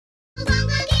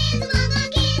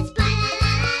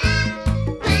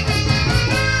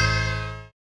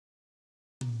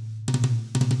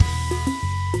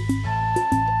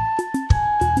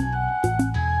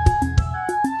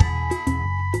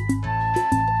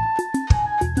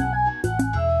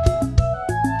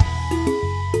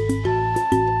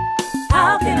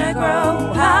I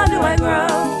grow? How do I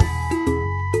grow?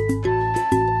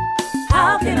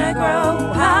 How can I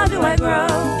grow? How do I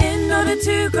grow? In order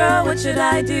to grow, what should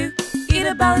I do? Eat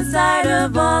a balanced diet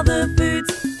of all the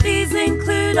foods. These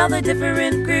include all the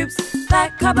different groups,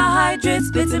 like carbohydrates,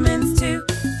 vitamins too.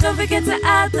 Don't forget to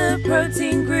add the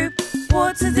protein group.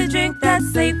 Water's a drink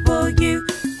that's safe for you.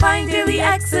 Find daily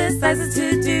exercises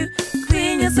to do.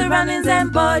 Clean your surroundings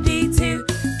and body too.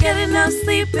 Get enough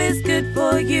sleep is good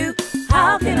for you.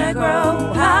 How can I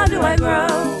grow? How do I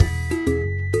grow?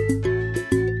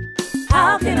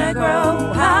 How can I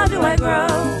grow? How do I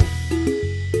grow?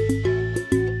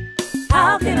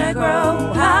 How can I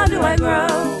grow? How do I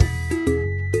grow?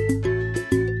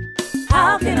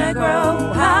 How can I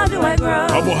grow? How do I grow?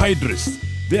 Carbohydrates.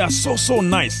 They are so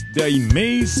nice. They are in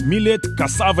maize, millet,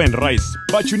 cassava and rice.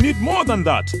 But you need more than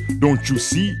that, don't you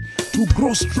see? To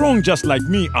grow strong just like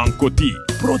me, Uncle T.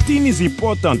 Protein is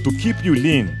important to keep you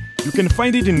lean. You can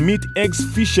find it in meat, eggs,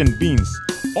 fish and beans.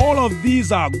 All of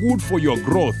these are good for your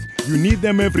growth. You need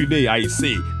them every day, I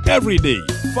say. Every day.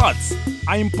 Fats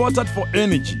are important for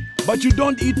energy. But you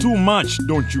don't eat too much,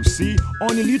 don't you see?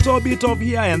 Only a little bit of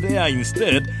here and there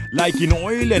instead, like in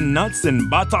oil and nuts and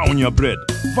butter on your bread.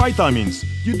 Vitamins,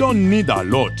 you don't need a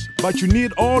lot, but you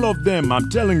need all of them, I'm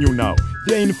telling you now.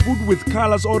 They're in food with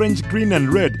colors orange, green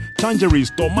and red,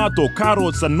 tangerines, tomato,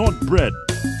 carrots and not bread.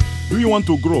 Do you want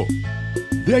to grow?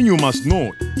 Then you must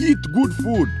know, eat good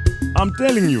food. I'm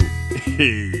telling you.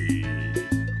 Hey.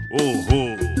 Oh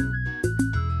ho.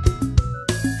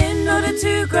 In order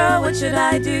to grow, what should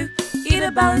I do? Eat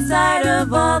a balanced diet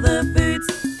of all the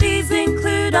foods. These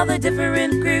include all the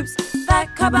different groups,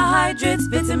 like carbohydrates,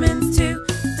 vitamins too.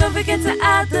 Don't forget to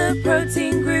add the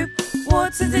protein group.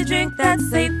 Water's a drink that's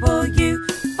safe for you.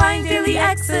 Find daily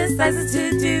exercises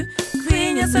to do.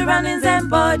 Clean your surroundings and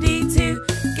body too.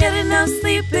 Get enough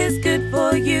sleep is good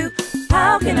for you.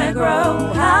 How can I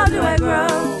grow? How do I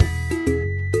grow?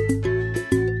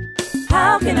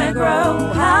 How can I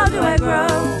grow? How do I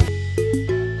grow?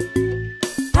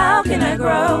 How can I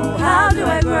grow? How do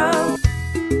I grow?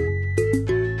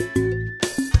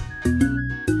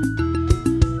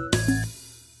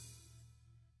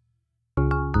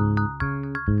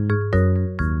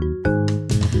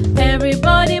 Every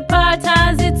body part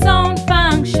has its own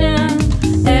function.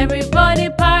 Every body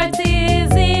part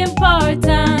is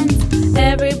important.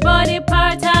 Every body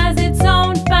part has its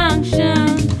own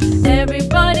function. Every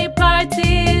body part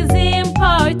is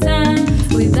important.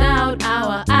 Without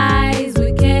our eyes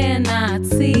we cannot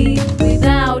see.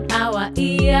 Without our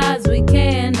ears we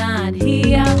cannot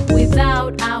hear.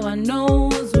 Without our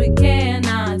nose we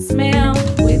cannot smell.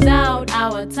 Without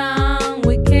our tongue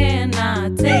we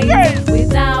cannot taste.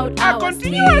 Without our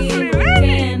skin we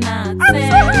cannot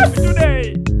sense. I'm so happy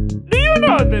today. Do you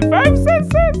know the 5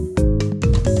 senses?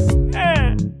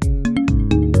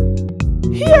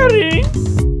 Hearing,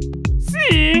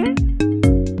 seeing,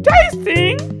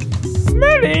 tasting,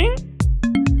 smelling,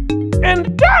 and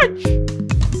touch.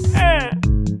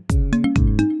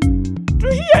 To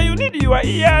hear you need your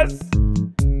ears.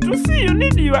 To see you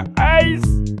need your eyes.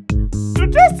 To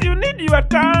taste you need your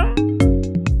tongue.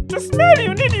 To smell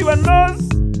you need your nose.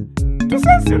 To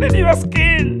sense you need your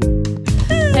skin.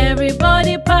 Every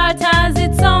body part has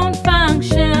its own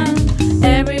function.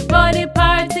 Every body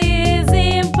part is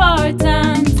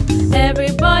important.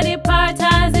 Every body part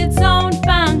has its own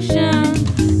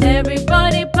function. Every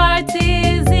body part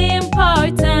is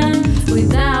important.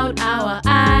 Without our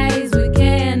eyes we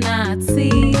cannot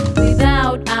see.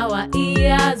 Without our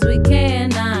ears we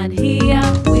cannot hear.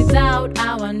 Without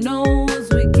our nose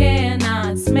we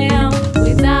cannot smell.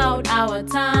 Without our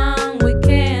tongue we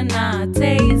cannot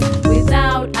taste.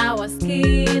 Without our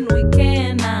skin we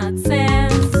cannot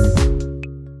sense.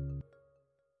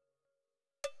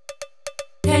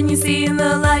 Can you see in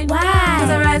the light? Why? 'Cause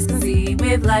our eyes can see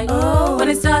with light. Oh. When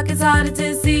it's dark, it's harder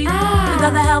to see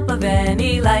without the help of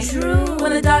any light. True.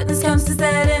 When the darkness comes to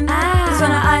set in, that's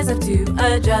when our eyes have to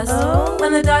adjust. Oh.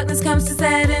 When the darkness comes to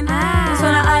set in, that's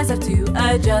when our eyes have to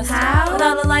adjust. How?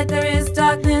 Without the light, there is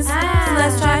darkness. So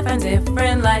let's try find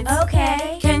different lights.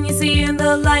 Okay. Can you see in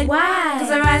the light? Why?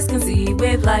 'Cause our eyes can see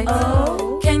with light.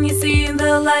 Oh. Can you see in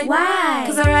the light? Why?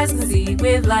 'Cause our eyes can see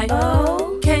with light.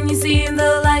 Oh. Can you see in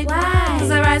the light? Why?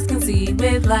 'Cause our eyes can see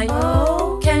with light.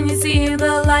 Oh. Can you see in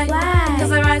the light? Why?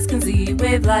 'Cause our eyes can see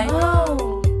with light.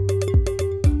 Oh.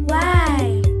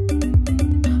 Why?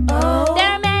 Oh.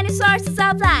 There are many sources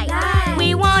of light. Why?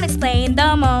 We won't explain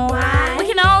them all. Why? We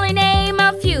can only name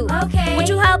a few. Okay. Would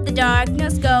you help the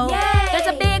darkness go? Yay. There's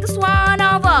a biggest one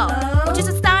of all, Oh. which is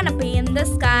a sun up in the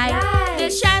sky. Right.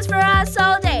 It shines for us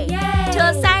all day, Yay. till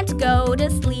it's time to go to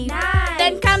sleep. Nice.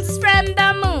 Then comes his friend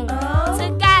the moon, Oh. to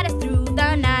guide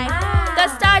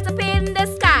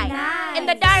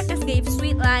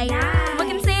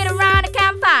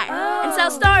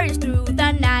tell stories through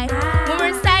the night. When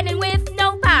we're standing with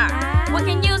no power, we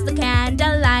can use the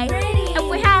candlelight. If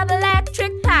we have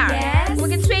electric power, we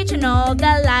can switch on all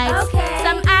the lights.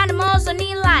 Some animals don't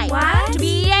need light to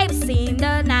be able to see in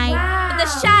the night. But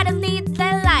the shadows need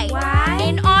the light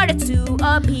in order to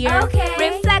appear.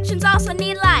 Reflections also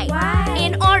need light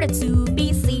in order to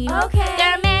be seen.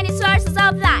 There are many sources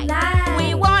of light.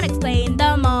 We won't explain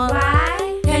them all.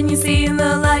 Can you see in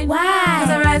the light? Cause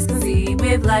our eyes can see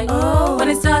with light. When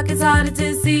it's dark, it's harder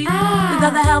to see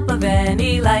without the help of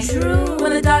any light.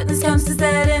 When the darkness comes to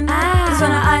set in, that's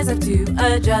when our eyes have to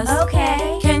adjust.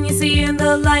 Can you see in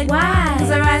the light? Cause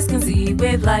our eyes can see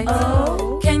with light.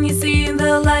 Can you see in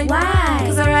the light?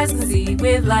 Cause our eyes can see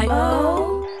with light.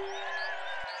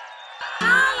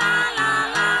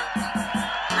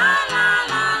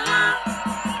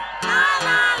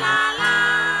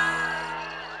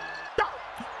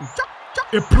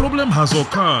 A problem has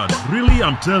occurred. Really,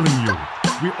 I'm telling you.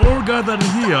 We all gathered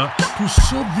here to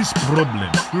solve this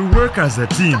problem. We work as a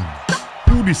team.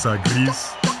 Who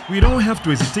disagrees? We don't have to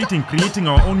hesitate in creating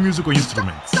our own musical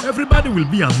instruments. Everybody will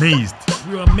be amazed.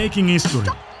 We are making history.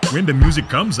 When the music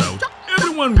comes out,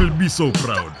 everyone will be so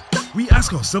proud. We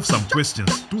ask ourselves some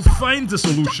questions to find the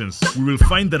solutions. We will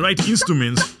find the right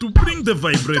instruments to bring the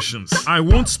vibrations. I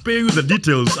won't spare you the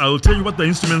details. I'll tell you what the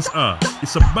instruments are.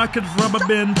 It's a bucket, rubber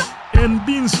band, and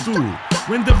beans too.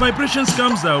 When the vibrations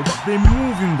comes out, they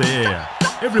move in the air.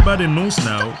 Everybody knows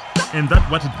now, and that's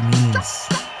what it means.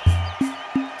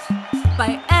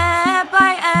 By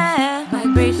air,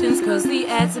 vibrations cause the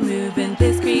air to move and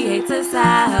this creates a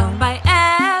sound. By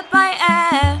air,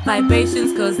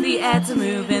 vibrations cause the air to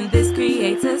move and this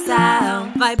creates a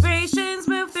sound. Vibrations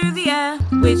move through the air,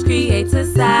 which creates a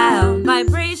sound.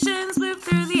 Vibrations move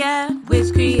through the air,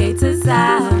 which creates a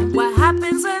sound. What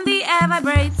happens when the air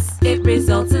vibrates? It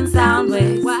results in sound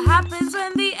waves. What happens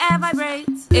when the air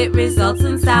vibrates? It results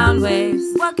in sound waves.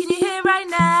 What can you hear right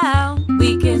now?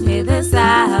 We can hear the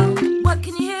sound. What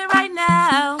can you hear right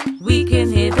now? We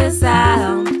can hear the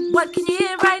sound. What can you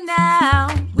hear right now?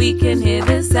 We can hear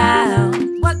the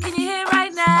sound. What can you hear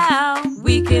right now?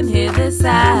 We can hear the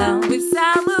sound. With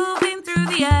sound moving through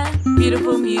the air.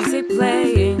 Beautiful music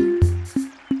playing.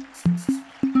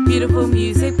 Beautiful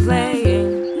music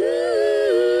playing.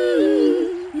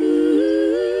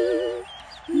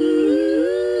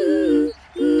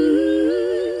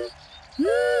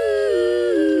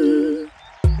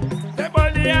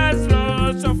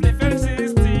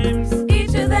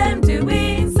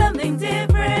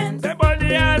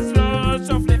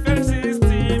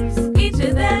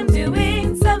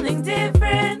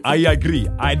 I agree.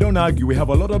 I don't argue. We have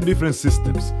a lot of different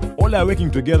systems. All are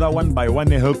working together one by one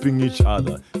and helping each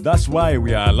other. That's why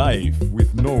we are alive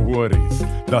with no worries.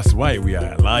 That's why we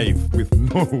are alive with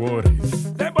no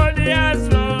worries. The body has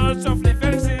lots of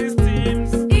different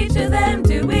systems. Each of them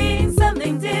doing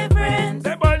something different.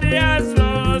 The body has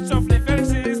lots of different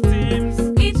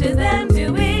systems. Each of them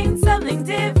doing something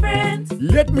different.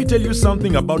 Let me tell you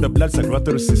something about the blood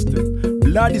circulatory system.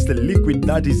 Blood is the liquid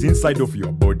that is inside of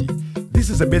your body. This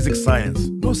is a basic science.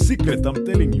 No secret, I'm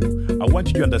telling you. I want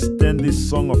you to understand this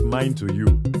song of mine to you.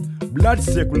 Blood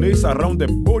circulates around the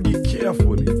body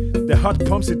carefully. The heart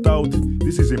pumps it out.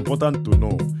 This is important to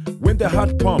know. When the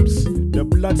heart pumps, the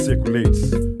blood circulates.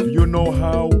 Do you know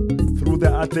how? Through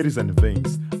the arteries and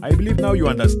veins. I believe now you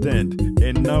understand,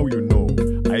 and now you know.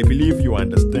 I believe you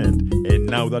understand, and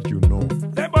now that you know.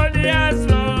 The body has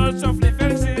lots of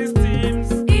different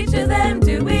systems. Each of them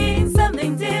doing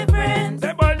something different.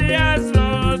 The body has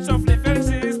lots of different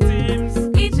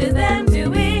systems. Each of them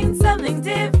doing something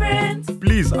different.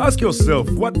 Please ask yourself,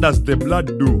 what does the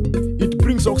blood do? It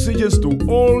brings oxygen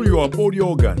to all your body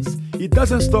organs. It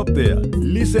doesn't stop there.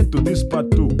 Listen to this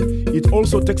part too. It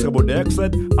also takes carbon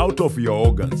dioxide out of your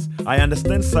organs. I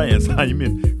understand science, I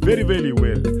mean, very, very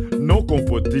well. No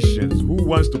competitions. Who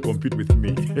wants to compete with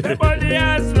me? The body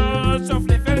has lots of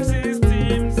different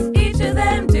systems. Each of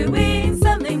them doing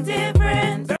something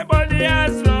different. The body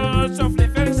has lots of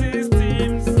different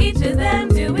systems. Each of them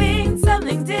doing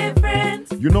something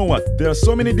different. You know what? There are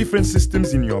so many different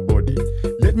systems in your body.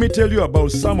 Let me tell you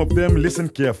about some of them. Listen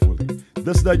carefully.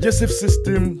 There's digestive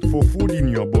system for food in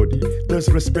your body. There's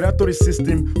respiratory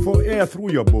system for air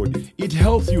through your body. It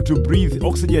helps you to breathe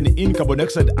oxygen in, carbon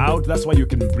dioxide out. That's why you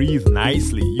can breathe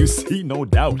nicely. You see, no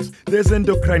doubt. There's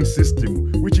endocrine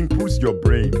system, which includes your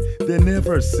brain. The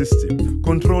nervous system,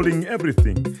 controlling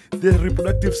everything. The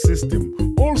reproductive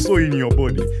system, also in your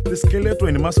body. The skeletal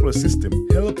and muscular system,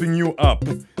 helping you up.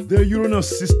 The urinary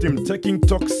system, taking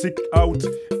toxic out.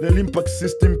 The lymphatic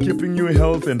system, keeping you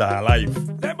healthy and alive.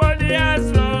 The body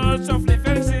has lots of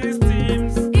different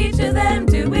systems. Each of them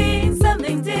doing something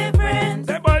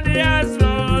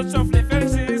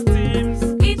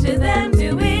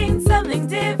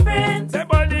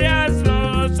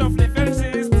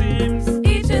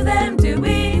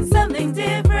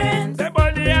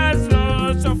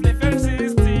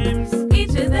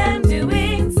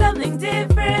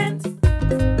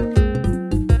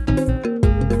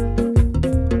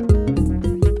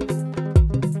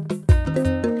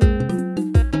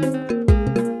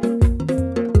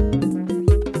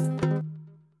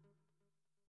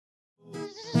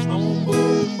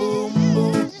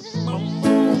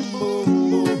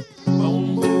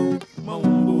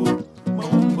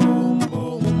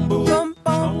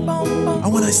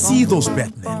those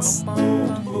bat nets.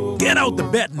 Get out the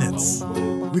bat nets.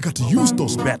 We got to use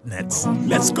those bat nets.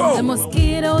 Let's go. The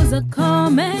mosquitoes are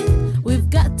coming. We've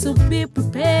got to be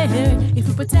prepared. If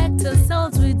we protect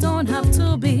ourselves, we don't have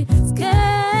to be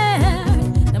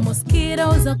scared. The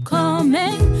mosquitoes are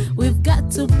coming. We've got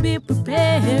to be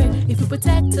prepared. If we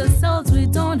protect ourselves, we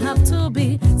don't have to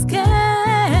be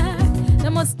scared. The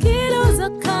mosquitoes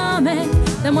are coming.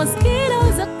 The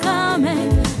mosquitoes are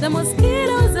coming. The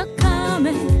mosquitoes are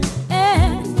coming.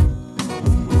 Yeah.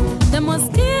 The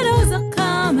mosquitoes are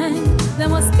coming. The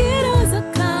mosquitoes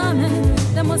are coming.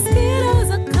 The mosquitoes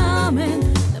are coming.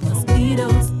 The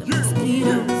mosquitoes, the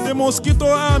mosquitoes. The mosquito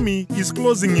army is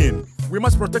closing in. We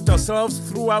must protect ourselves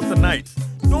throughout the night.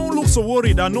 Don't look so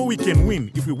worried. I know we can win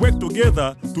if we work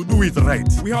together to do it right.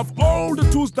 We have all the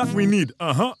tools that we need.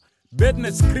 Bed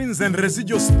net screens and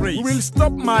residual sprays. We will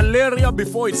stop malaria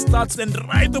before it starts and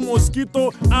drive the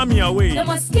mosquito army away. The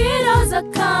mosquitoes are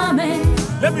coming.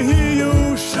 Let me hear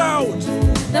you shout.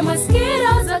 The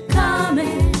mosquitoes are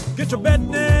coming. Get your bed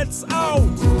nets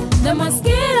out. The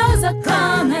mosquitoes are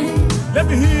coming. Let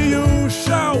me hear you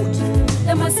shout.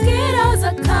 The mosquitoes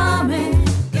are coming.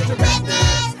 Get your bed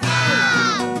nets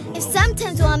out. If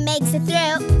sometimes one makes it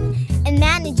through and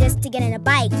manages to get in a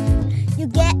bite, you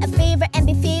get a fever and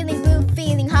be feeling blue,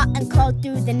 feeling hot and cold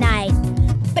through the night.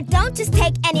 But don't just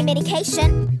take any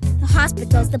medication. The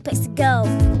hospital's the place to go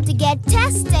to get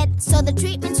tested, so the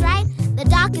treatment's right. The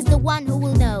doc is the one who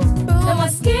will know. The